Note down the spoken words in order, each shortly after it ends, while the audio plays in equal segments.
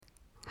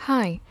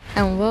Hi,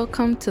 and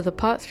welcome to the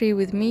Part3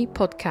 With Me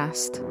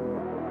podcast.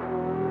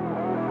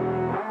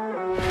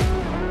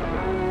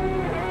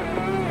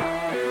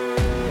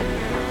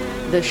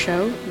 The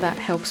show that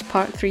helps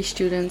Part 3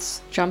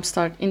 students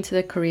jumpstart into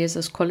their careers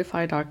as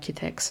qualified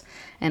architects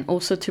and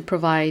also to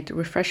provide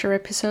refresher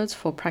episodes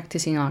for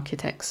practicing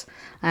architects.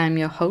 I am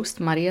your host,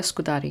 Maria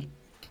Scudari.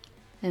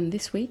 And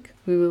this week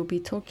we will be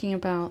talking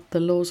about the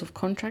Laws of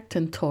Contract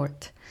and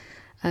Tort.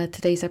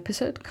 Today's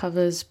episode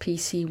covers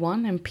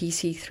PC1 and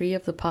PC3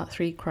 of the Part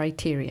 3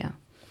 criteria.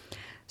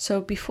 So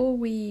before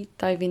we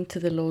dive into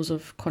the laws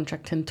of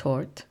contract and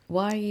tort,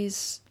 why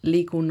is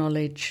legal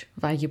knowledge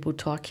valuable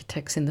to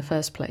architects in the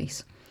first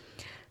place?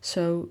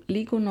 So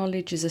legal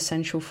knowledge is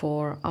essential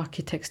for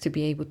architects to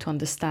be able to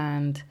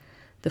understand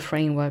the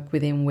framework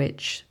within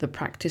which the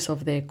practice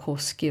of their core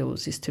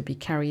skills is to be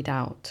carried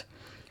out.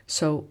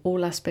 So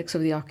all aspects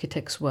of the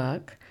architect's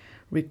work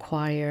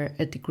require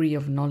a degree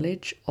of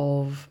knowledge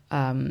of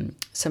some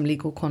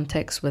legal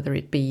context, whether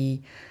it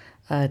be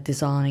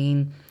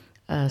design,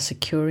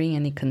 securing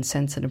any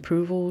consents and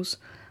approvals,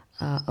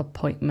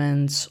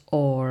 appointments,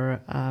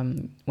 or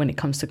when it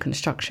comes to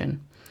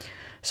construction.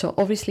 So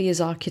obviously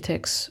as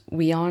architects,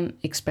 we aren't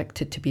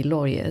expected to be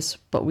lawyers,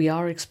 but we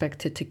are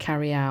expected to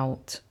carry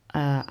out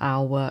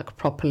our work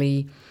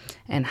properly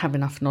and have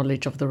enough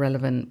knowledge of the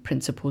relevant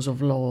principles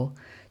of law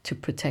to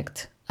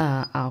protect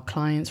our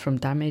clients from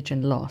damage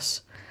and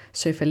loss.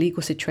 So if a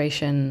legal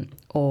situation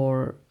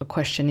or a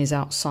question is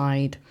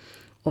outside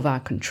of our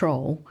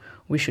control,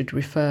 we should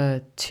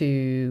refer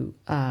the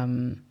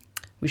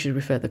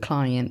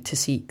client to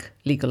seek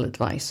legal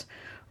advice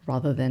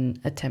rather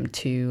than attempt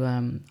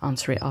to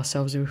answer it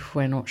ourselves if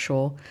we're not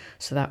sure,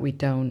 so that we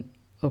don't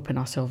open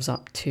ourselves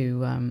up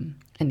to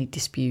any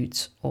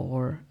disputes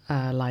or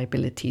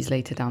liabilities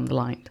later down the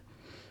line.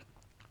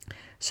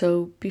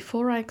 So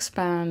before I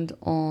expand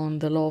on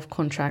the law of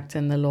contract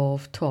and the law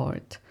of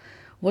tort,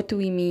 what do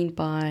we mean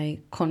by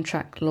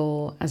contract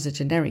law as a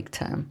generic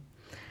term?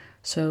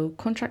 So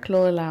contract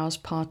law allows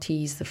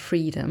parties the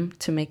freedom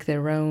to make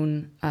their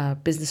own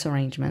business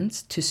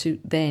arrangements to suit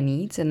their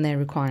needs and their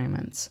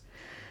requirements.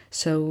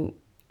 So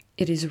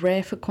it is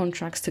rare for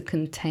contracts to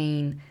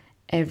contain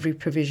every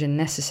provision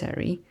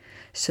necessary.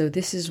 So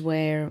this is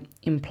where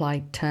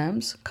implied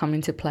terms come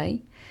into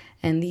play.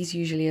 And these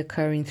usually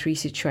occur in three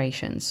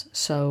situations.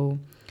 So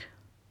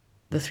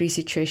the three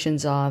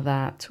situations are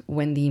that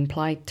when the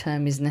implied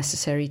term is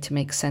necessary to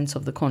make sense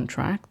of the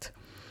contract,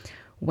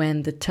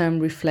 when the term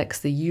reflects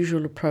the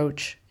usual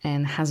approach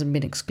and hasn't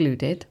been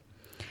excluded,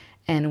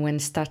 and when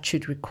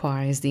statute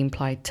requires the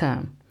implied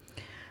term.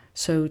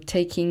 So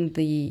taking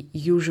the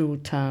usual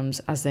terms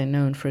as they're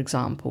known, for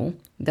example,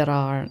 that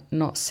are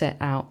not set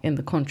out in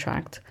the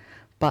contract,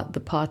 but the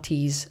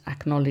parties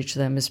acknowledge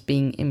them as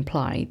being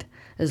implied,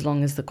 as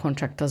long as the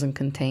contract doesn't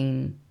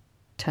contain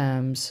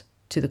terms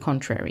to the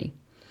contrary.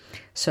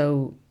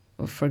 So,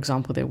 for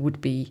example, there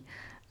would be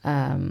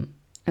an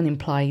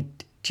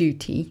implied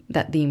duty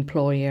that the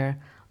employer,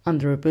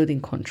 under a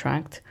building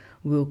contract,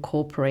 will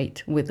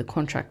cooperate with the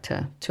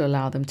contractor to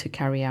allow them to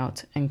carry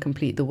out and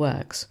complete the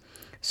works.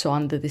 So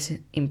under this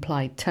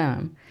implied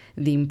term,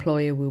 the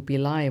employer will be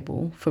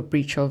liable for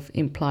breach of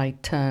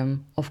implied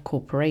term of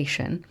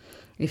cooperation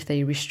if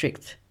they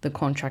restrict the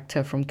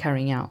contractor from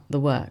carrying out the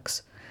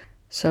works.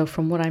 So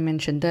from what I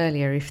mentioned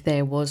earlier, if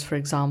there was, for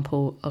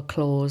example, a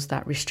clause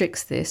that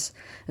restricts this,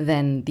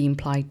 then the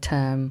implied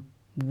term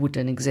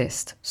wouldn't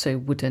exist. So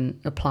it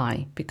wouldn't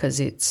apply because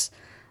it's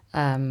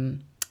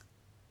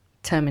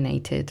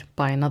terminated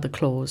by another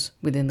clause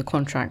within the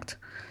contract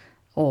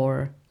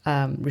or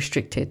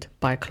restricted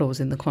by a clause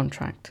in the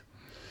contract.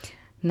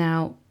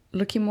 Now,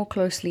 looking more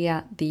closely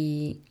at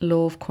the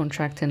law of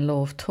contract and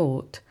law of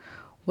tort,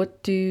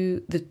 what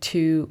do the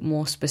two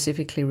more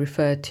specifically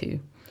refer to?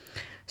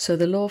 So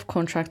the law of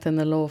contract and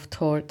the law of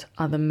tort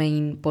are the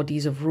main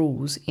bodies of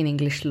rules in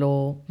English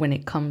law when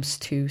it comes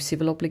to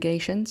civil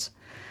obligations.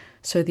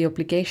 So the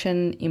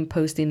obligation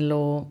imposed in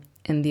law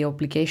and the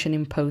obligation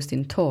imposed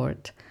in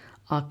tort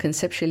are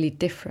conceptually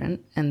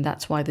different, and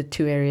that's why the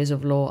two areas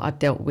of law are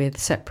dealt with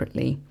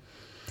separately.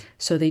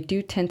 So they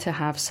do tend to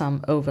have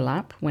some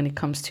overlap when it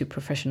comes to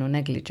professional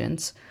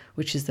negligence,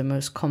 which is the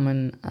most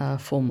common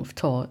form of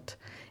tort.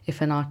 If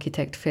an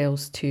architect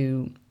fails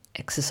to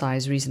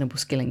exercise reasonable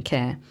skill and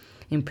care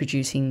in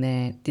producing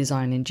their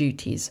design and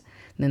duties,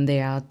 then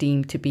they are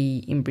deemed to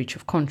be in breach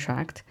of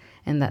contract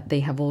and that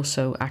they have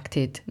also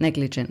acted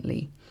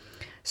negligently.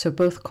 So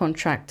both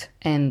contract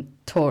and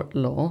tort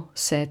law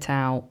set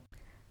out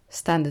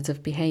standards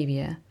of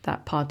behavior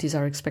that parties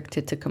are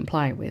expected to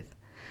comply with.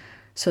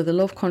 So the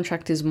law of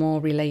contract is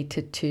more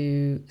related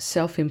to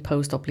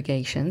self-imposed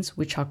obligations,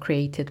 which are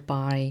created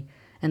by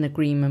an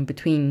agreement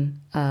between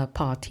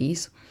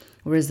parties,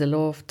 whereas the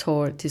law of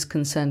tort is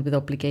concerned with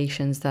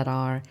obligations that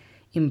are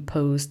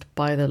imposed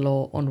by the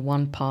law on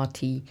one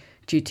party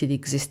due to the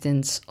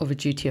existence of a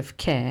duty of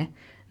care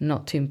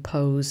not to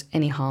impose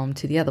any harm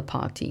to the other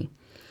party.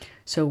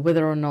 So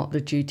whether or not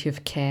the duty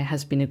of care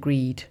has been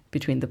agreed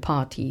between the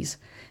parties,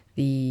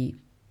 the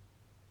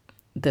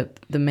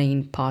the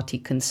main party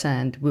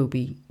concerned will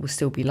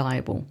still be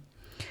liable.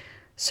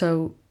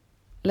 So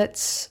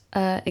let's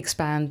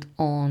expand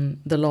on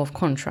the law of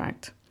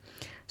contract.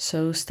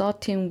 So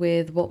starting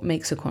with what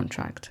makes a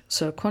contract.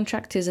 So a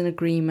contract is an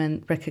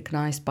agreement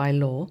recognized by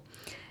law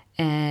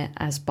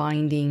as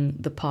binding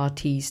the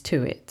parties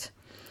to it.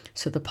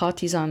 So the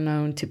parties are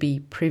known to be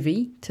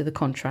privy to the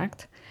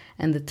contract,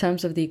 and the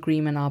terms of the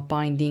agreement are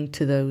binding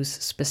to those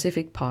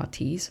specific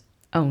parties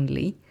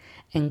only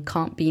and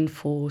can't be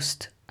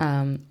enforced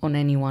on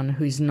anyone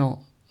who is not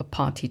a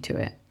party to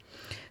it.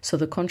 So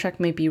the contract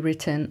may be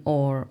written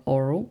or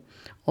oral,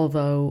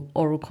 although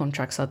oral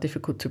contracts are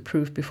difficult to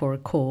prove before a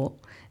court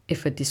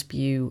if a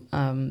dispute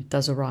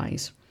does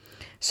arise.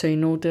 So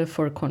in order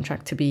for a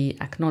contract to be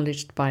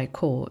acknowledged by a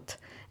court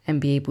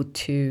and be able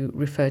to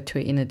refer to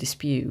it in a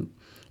dispute,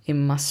 it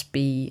must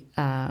be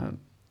an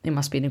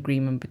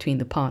agreement between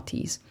the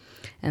parties,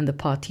 and the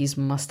parties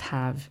must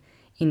have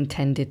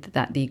intended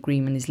that the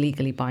agreement is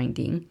legally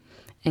binding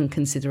and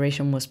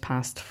consideration was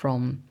passed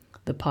from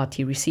the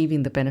party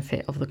receiving the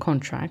benefit of the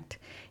contract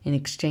in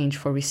exchange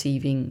for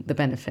receiving the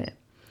benefit.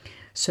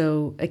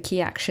 So a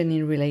key action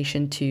in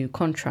relation to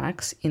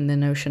contracts in the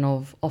notion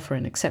of offer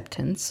and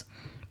acceptance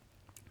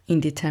in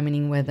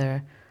determining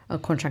whether a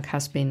contract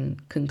has been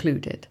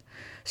concluded.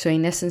 So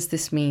in essence,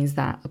 this means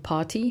that a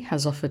party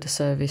has offered a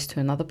service to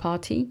another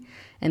party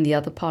and the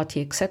other party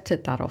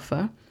accepted that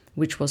offer,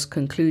 which was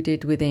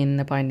concluded within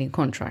a binding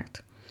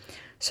contract.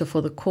 So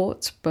for the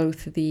courts,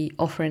 both the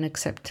offer and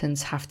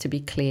acceptance have to be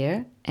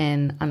clear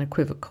and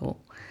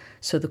unequivocal.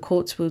 So the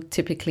courts will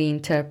typically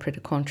interpret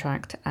a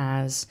contract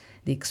as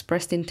the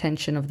expressed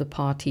intention of the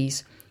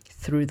parties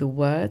through the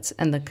words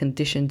and the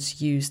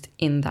conditions used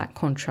in that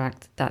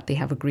contract that they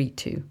have agreed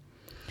to.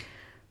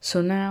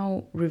 So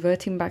now,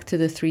 reverting back to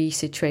the three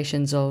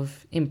situations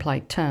of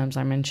implied terms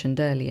I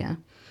mentioned earlier,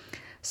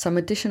 some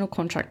additional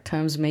contract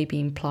terms may be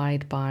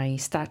implied by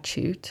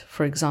statute,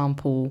 for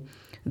example,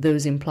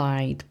 those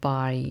implied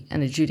by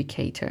an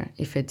adjudicator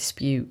if a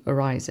dispute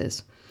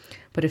arises.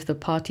 But if the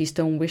parties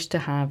don't wish to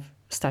have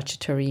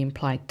statutory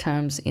implied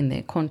terms in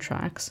their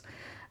contracts,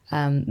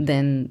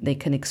 then they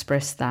can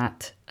express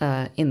that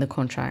in the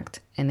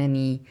contract, and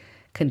any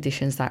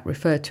conditions that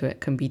refer to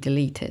it can be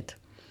deleted.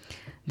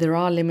 There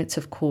are limits,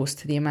 of course,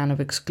 to the amount of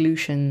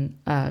exclusion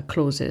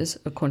clauses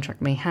a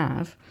contract may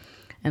have,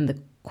 and the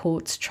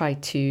courts try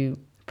to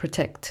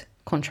protect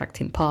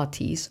contracting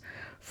parties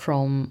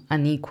from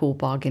unequal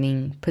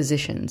bargaining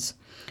positions.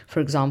 For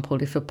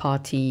example, if a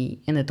party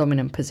in a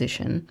dominant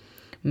position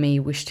may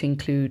wish to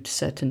include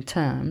certain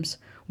terms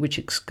which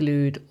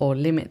exclude or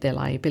limit their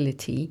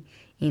liability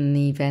in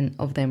the event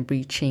of them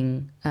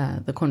breaching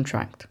the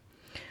contract.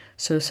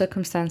 So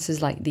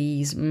circumstances like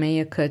these may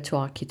occur to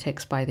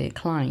architects by their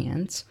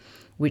clients,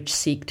 which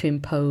seek to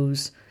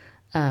impose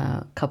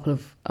a couple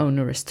of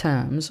onerous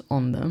terms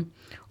on them,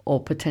 or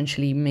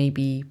potentially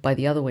maybe by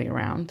the other way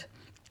around,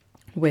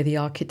 where the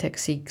architect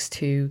seeks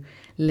to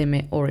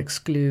limit or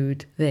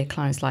exclude their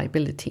client's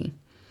liability.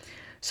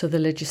 So the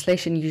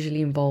legislation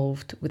usually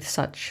involved with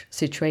such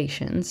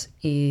situations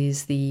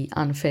is the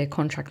Unfair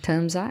Contract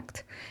Terms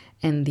Act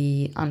and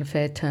the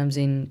Unfair Terms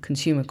in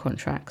Consumer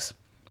Contracts.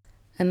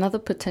 Another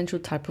potential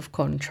type of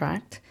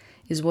contract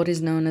is what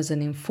is known as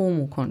an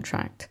informal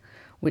contract,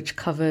 which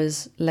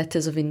covers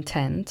letters of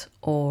intent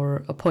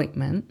or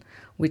appointment,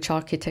 which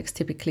architects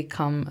typically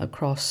come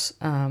across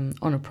on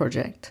a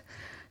project.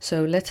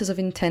 So letters of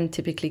intent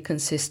typically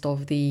consist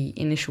of the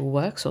initial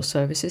works or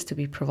services to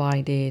be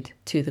provided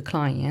to the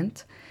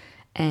client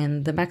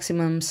and the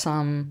maximum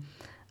sum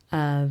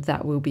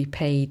that will be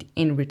paid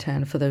in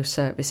return for those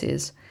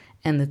services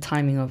and the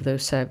timing of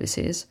those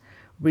services,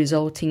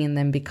 resulting in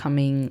them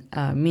becoming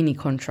mini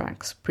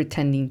contracts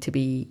pretending to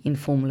be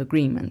informal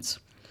agreements.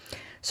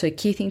 So a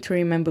key thing to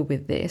remember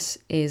with this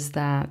is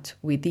that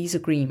with these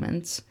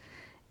agreements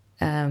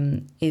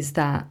is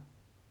that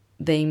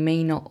they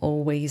may not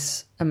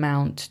always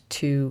amount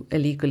to a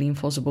legally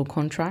enforceable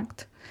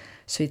contract.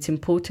 So it's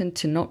important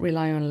to not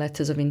rely on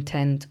letters of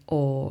intent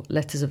or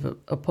letters of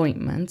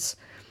appointments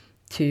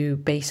to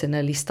base an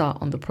early start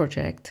on the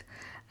project,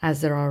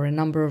 as there are a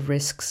number of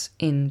risks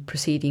in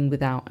proceeding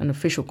without an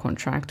official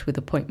contract with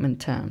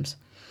appointment terms.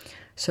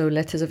 So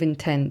letters of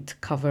intent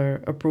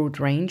cover a broad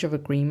range of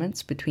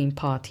agreements between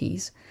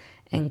parties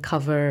and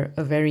cover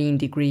a varying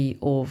degree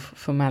of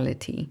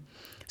formality.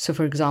 So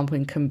for example,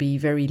 it can be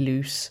very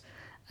loose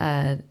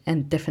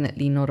and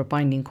definitely not a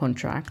binding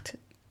contract,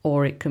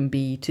 or it can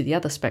be to the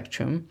other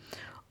spectrum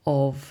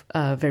of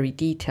very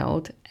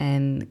detailed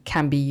and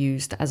can be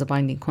used as a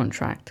binding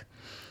contract.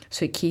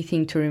 So a key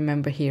thing to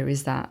remember here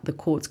is that the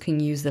courts can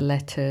use the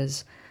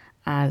letters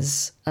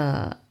as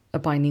a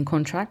binding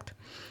contract.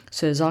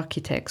 So as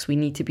architects, we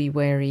need to be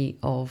wary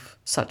of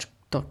such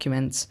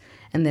documents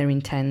and their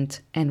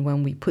intent. And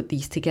when we put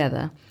these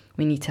together,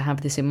 we need to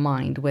have this in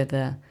mind,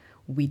 whether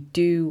we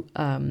do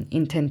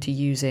intend to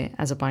use it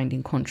as a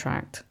binding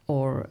contract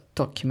or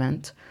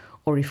document,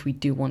 or if we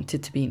do want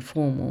it to be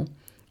informal,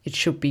 it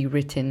should be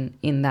written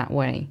in that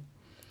way.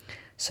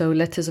 So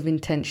letters of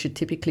intent should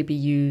typically be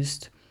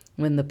used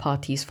when the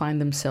parties find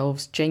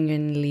themselves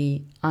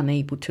genuinely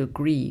unable to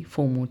agree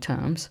formal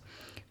terms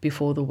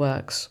before the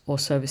works or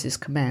services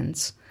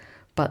commence,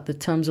 but the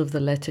terms of the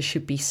letter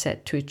should be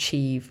set to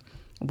achieve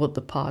what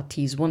the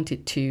parties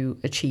wanted to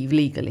achieve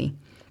legally.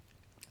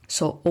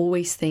 So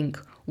always think,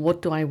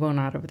 what do I want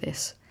out of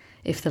this?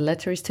 If the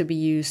letter is to be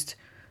used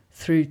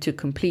through to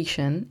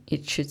completion,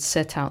 it should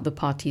set out the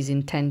parties'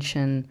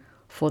 intention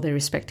for their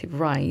respective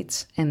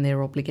rights and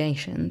their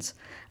obligations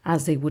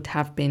as they would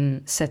have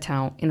been set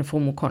out in a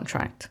formal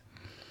contract.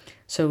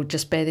 So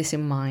just bear this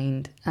in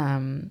mind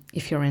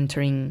if you're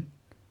entering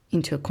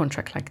into a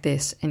contract like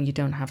this and you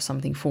don't have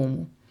something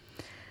formal.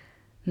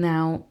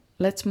 Now,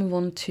 let's move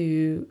on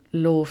to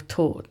law of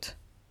tort.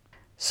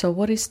 So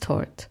what is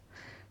tort?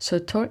 So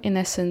tort in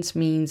essence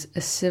means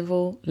a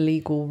civil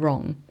legal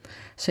wrong.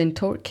 So in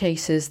tort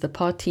cases, the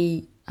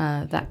party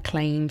that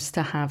claims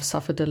to have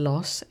suffered a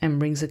loss and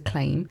brings a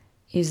claim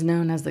is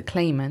known as the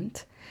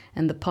claimant,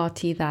 and the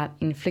party that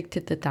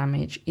inflicted the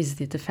damage is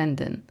the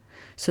defendant.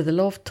 So the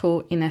law of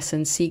tort in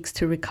essence seeks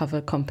to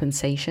recover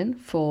compensation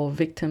for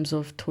victims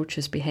of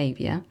tortious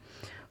behavior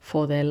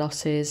for their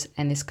losses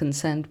and is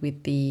concerned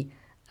with the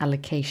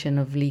allocation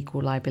of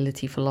legal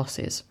liability for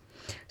losses.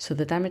 So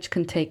the damage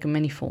can take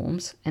many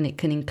forms, and it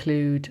can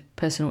include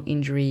personal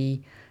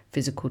injury,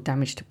 physical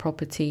damage to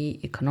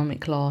property,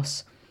 economic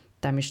loss,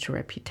 damage to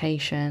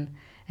reputation,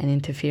 and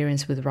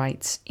interference with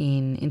rights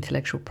in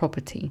intellectual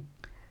property.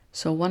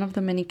 So one of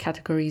the many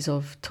categories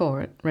of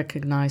tort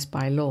recognized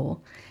by law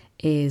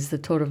is the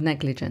tort of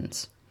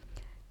negligence.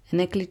 A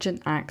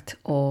negligent act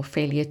or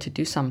failure to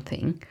do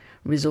something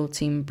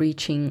results in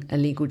breaching a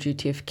legal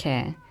duty of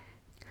care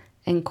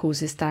and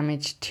causes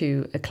damage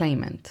to a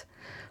claimant.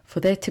 For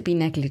there to be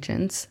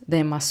negligence,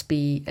 there must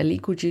be a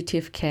legal duty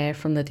of care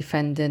from the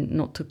defendant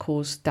not to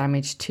cause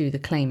damage to the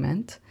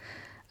claimant,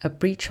 a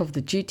breach of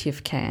the duty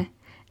of care,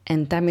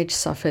 and damage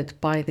suffered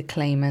by the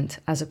claimant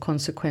as a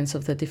consequence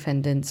of the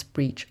defendant's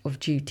breach of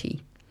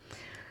duty.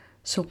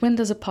 So when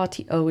does a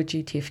party owe a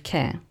duty of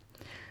care?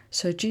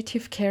 So duty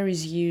of care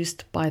is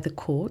used by the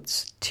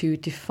courts to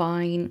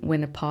define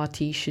when a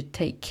party should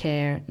take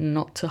care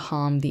not to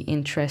harm the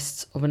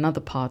interests of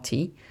another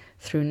party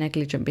through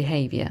negligent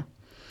behavior.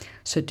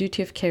 So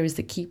duty of care is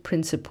the key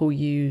principle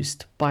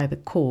used by the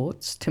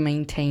courts to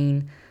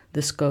maintain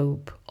the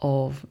scope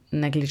of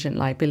negligent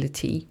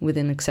liability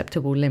within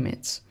acceptable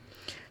limits.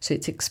 So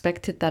it's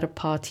expected that a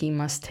party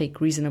must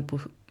take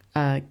reasonable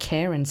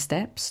care and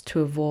steps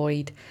to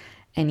avoid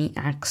any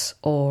acts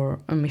or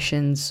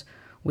omissions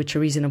which a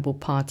reasonable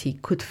party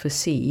could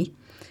foresee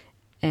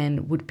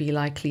and would be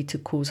likely to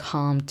cause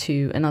harm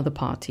to another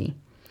party.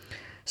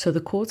 So the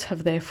courts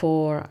have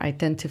therefore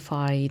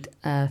identified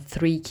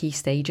 3 key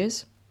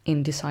stages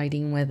in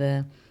deciding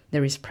whether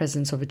there is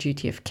presence of a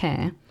duty of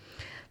care.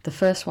 The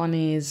first one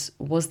is,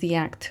 was the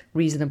act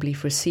reasonably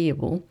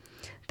foreseeable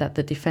that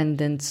the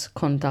defendant's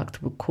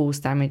conduct would cause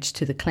damage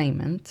to the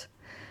claimant?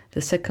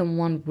 The second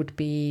one would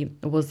be,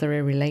 was there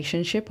a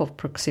relationship of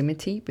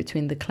proximity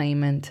between the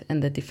claimant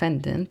and the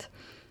defendant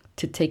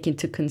to take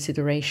into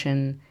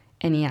consideration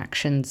any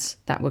actions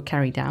that were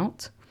carried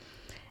out?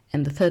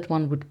 And the third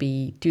one would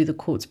be, do the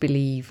courts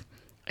believe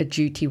a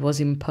duty was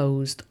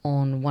imposed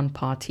on one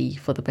party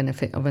for the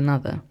benefit of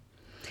another?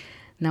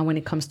 Now, when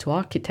it comes to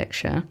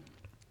architecture,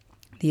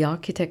 the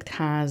architect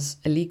has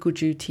a legal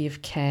duty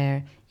of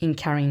care in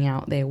carrying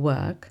out their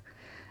work,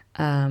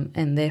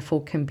 and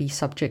therefore can be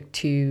subject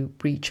to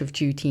breach of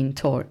duty in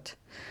tort.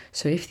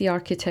 So if the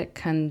architect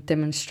can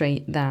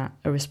demonstrate that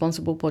a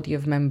responsible body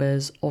of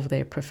members of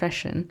their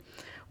profession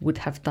would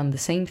have done the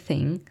same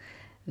thing,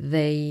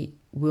 they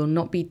will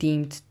not be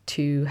deemed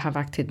to have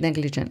acted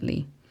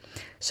negligently.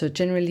 So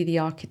generally the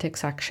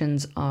architect's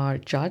actions are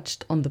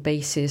judged on the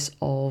basis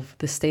of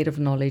the state of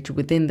knowledge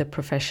within the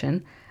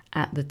profession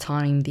at the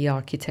time the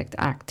architect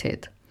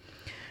acted.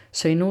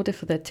 So in order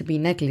for there to be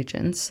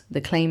negligence, the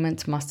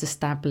claimant must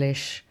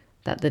establish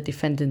that the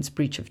defendant's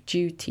breach of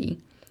duty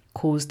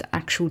caused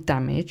actual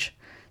damage,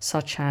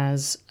 such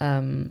as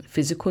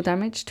physical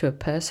damage to a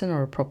person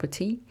or a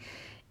property,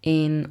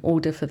 in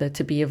order for there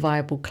to be a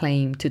viable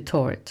claim to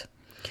tort.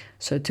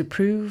 So to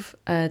prove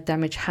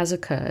damage has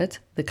occurred,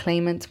 the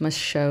claimant must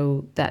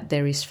show that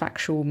there is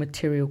factual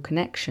material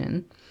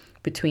connection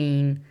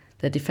between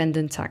the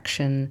defendant's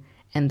action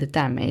and the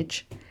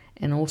damage,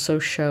 and also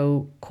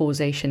show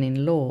causation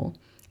in law,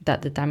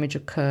 that the damage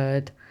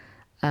occurred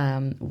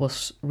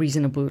was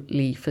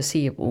reasonably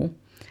foreseeable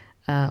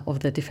of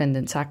the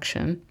defendant's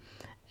action,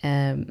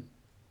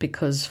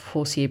 because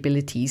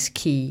foreseeability is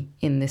key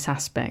in this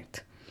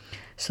aspect.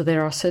 So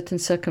there are certain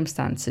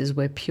circumstances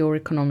where pure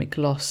economic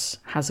loss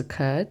has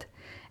occurred,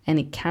 and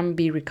it can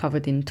be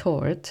recovered in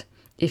tort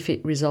if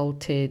it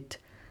resulted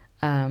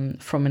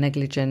from a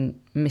negligent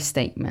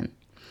misstatement.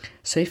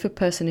 So if a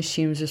person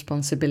assumes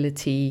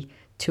responsibility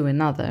to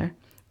another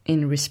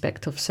in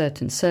respect of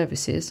certain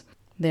services,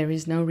 there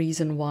is no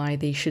reason why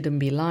they shouldn't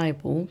be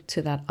liable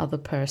to that other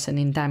person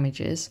in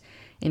damages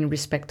in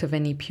respect of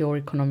any pure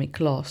economic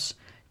loss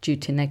due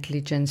to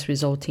negligence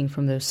resulting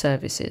from those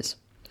services.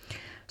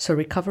 So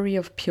recovery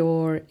of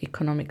pure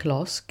economic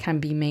loss can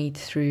be made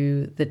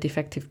through the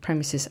Defective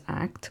Premises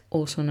Act,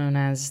 also known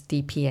as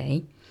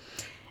DPA.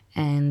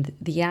 And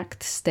the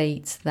Act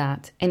states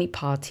that any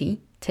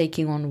party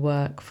taking on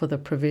work for the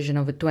provision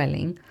of a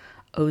dwelling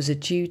owes a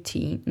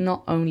duty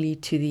not only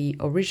to the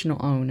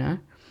original owner,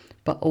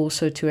 but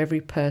also to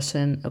every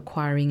person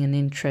acquiring an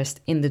interest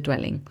in the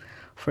dwelling.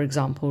 For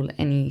example,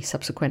 any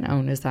subsequent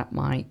owners that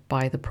might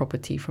buy the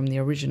property from the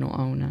original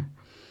owner.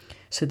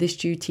 So this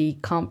duty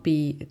can't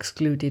be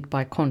excluded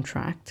by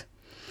contract.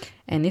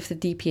 And if the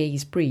DPA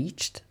is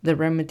breached, the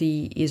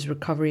remedy is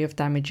recovery of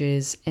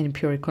damages and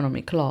pure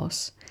economic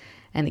loss.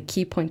 And the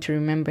key point to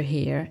remember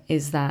here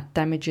is that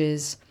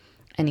damages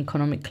and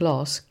economic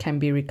loss can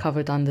be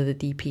recovered under the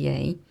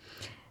DPA,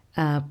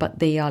 but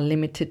they are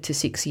limited to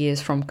 6 years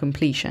from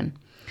completion.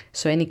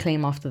 So any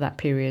claim after that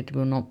period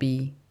will not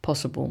be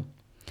possible.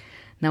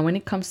 Now, when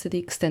it comes to the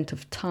extent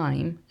of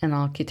time an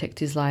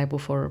architect is liable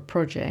for a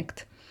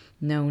project,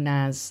 known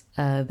as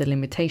the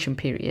limitation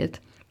period,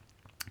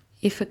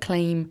 if a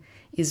claim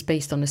is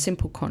based on a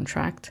simple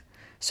contract,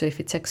 so if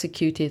it's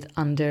executed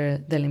under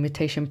the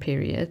limitation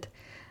period,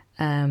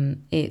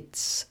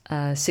 it's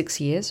 6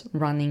 years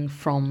running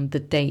from the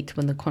date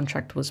when the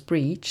contract was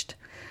breached.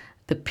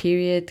 The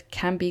period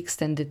can be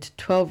extended to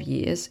 12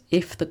 years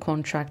if the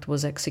contract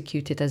was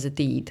executed as a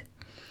deed.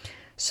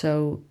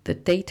 So the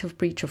date of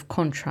breach of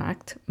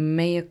contract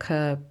may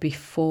occur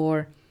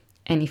before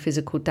any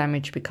physical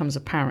damage becomes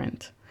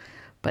apparent.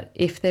 But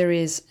if there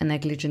is a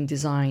negligent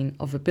design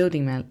of a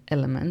building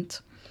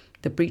element,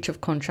 the breach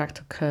of contract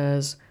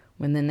occurs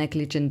when the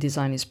negligent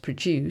design is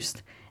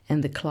produced,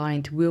 and the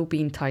client will be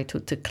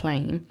entitled to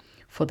claim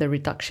for the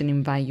reduction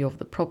in value of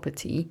the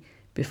property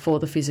before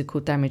the physical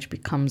damage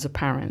becomes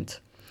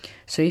apparent.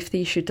 So if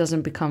the issue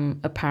doesn't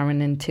become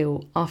apparent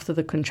until after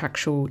the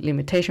contractual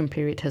limitation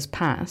period has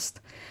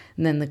passed,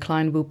 then the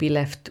client will be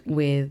left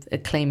with a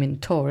claim in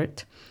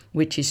tort,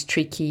 which is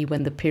tricky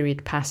when the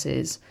period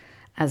passes,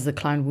 as the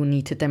client will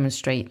need to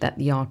demonstrate that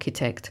the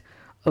architect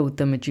owed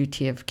them a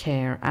duty of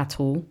care at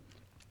all.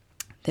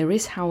 There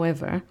is,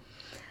 however,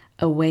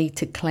 a way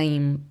to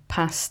claim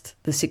past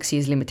the 6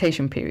 years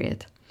limitation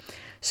period.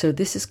 So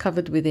this is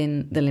covered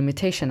within the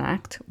Limitation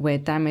Act, where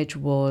damage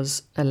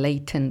was a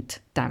latent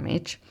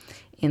damage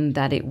in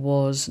that it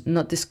was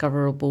not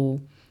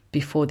discoverable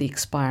before the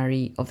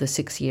expiry of the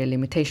 6 year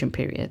limitation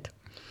period.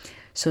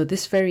 So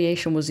this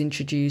variation was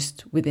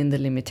introduced within the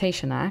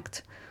Limitation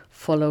Act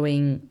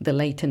following the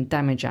Latent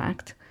Damage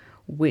Act,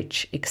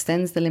 which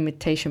extends the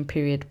limitation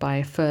period by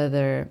a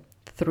further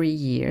 3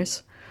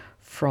 years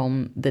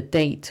from the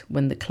date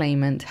when the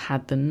claimant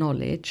had the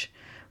knowledge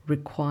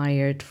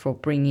required for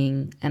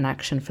bringing an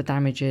action for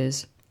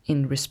damages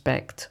in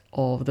respect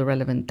of the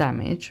relevant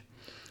damage,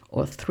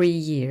 or 3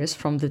 years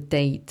from the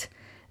date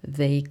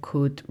they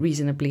could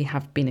reasonably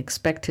have been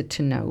expected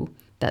to know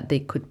that they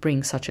could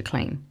bring such a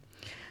claim.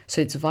 So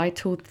it's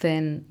vital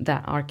then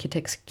that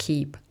architects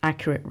keep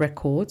accurate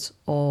records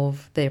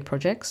of their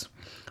projects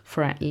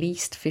for at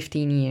least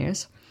 15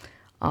 years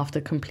after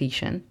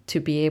completion to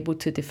be able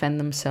to defend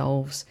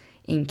themselves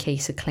in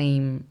case a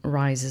claim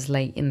rises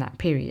late in that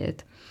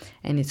period.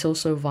 And it's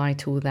also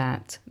vital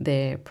that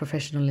their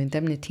professional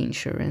indemnity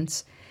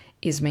insurance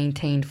is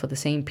maintained for the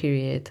same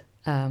period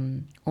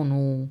on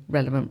all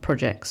relevant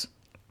projects.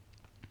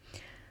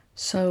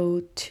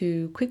 So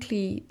to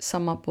quickly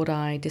sum up what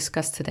I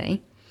discussed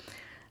today,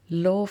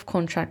 law of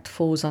contract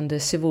falls under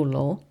civil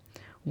law,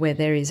 where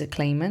there is a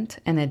claimant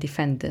and a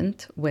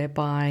defendant,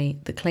 whereby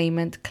the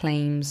claimant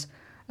claims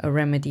a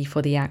remedy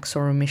for the acts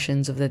or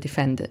omissions of the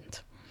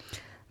defendant.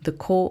 The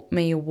court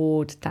may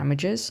award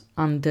damages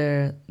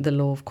under the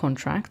law of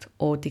contract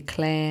or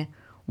declare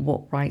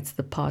what rights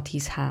the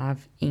parties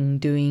have in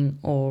doing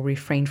or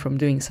refrain from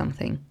doing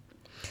something.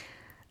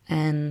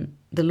 And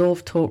the law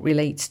of tort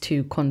relates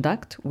to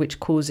conduct which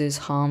causes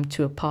harm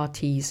to a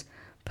party's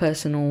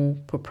personal,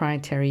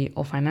 proprietary,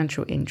 or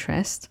financial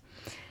interest,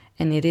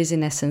 and it is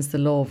in essence the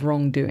law of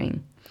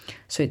wrongdoing.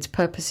 So its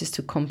purpose is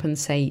to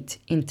compensate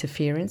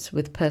interference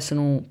with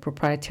personal,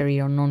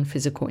 proprietary, or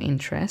non-physical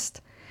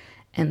interest,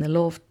 and the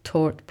law of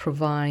tort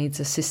provides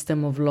a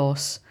system of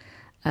loss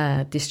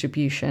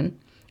distribution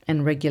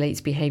and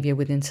regulates behavior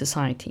within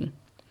society.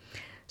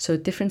 So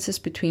differences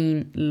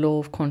between law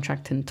of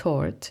contract and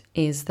tort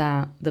is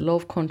that the law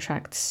of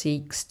contract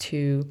seeks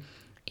to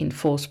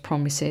enforce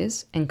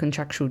promises and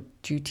contractual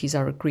duties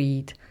are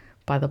agreed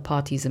by the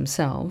parties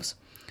themselves,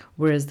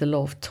 whereas the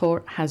law of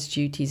tort has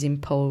duties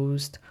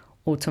imposed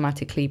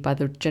automatically by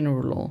the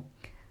general law.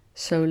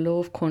 So law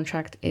of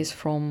contract is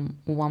from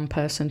one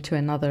person to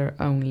another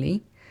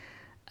only,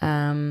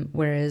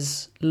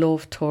 whereas law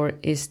of tort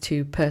is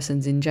to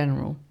persons in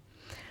general.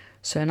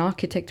 So an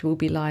architect will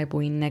be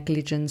liable in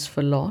negligence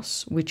for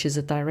loss, which is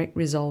a direct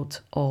result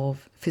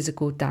of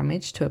physical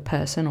damage to a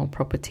person or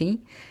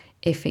property,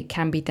 if it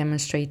can be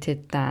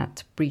demonstrated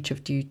that breach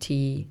of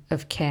duty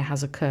of care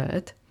has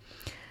occurred.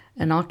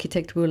 An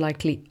architect will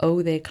likely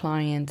owe their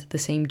client the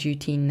same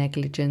duty in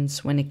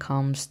negligence when it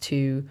comes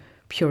to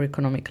pure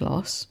economic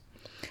loss.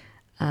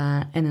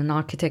 and an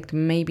architect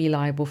may be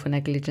liable for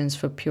negligence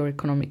for pure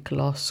economic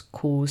loss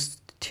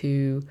caused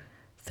to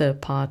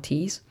third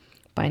parties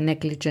by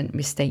negligent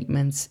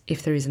misstatements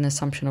if there is an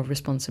assumption of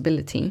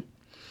responsibility.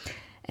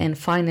 And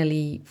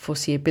finally,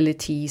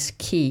 foreseeability is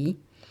key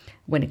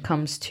when it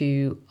comes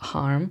to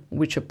harm,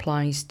 which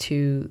applies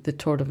to the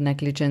tort of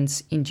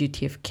negligence in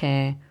duty of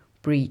care,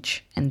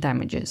 breach, and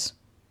damages.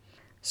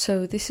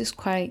 So this is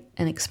quite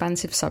an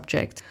expansive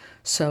subject,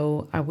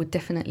 so I would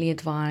definitely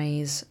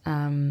advise,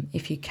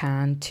 if you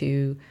can,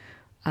 to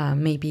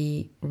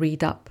maybe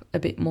read up a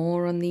bit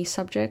more on these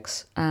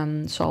subjects.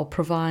 So I'll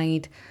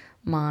provide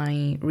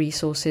my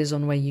resources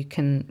on where you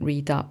can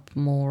read up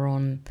more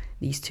on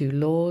these two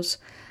laws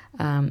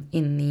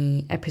in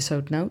the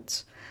episode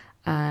notes,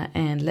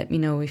 and let me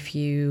know if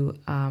you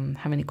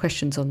have any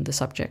questions on the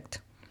subject.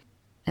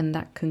 And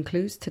that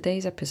concludes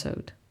today's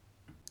episode.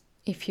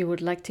 If you would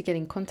like to get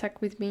in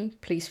contact with me,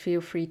 please feel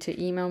free to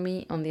email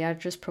me on the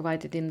address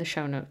provided in the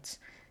show notes.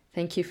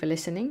 Thank you for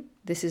listening.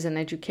 This is an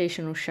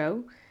educational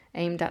show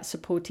aimed at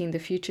supporting the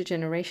future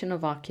generation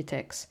of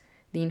architects.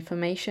 The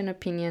information,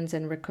 opinions,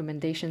 and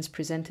recommendations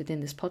presented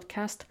in this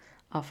podcast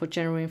are for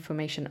general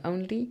information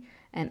only,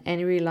 and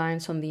any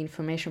reliance on the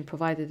information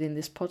provided in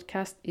this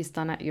podcast is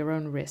done at your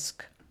own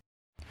risk.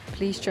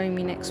 Please join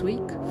me next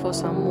week for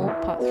some more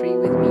Part 3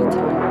 With Me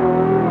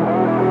time.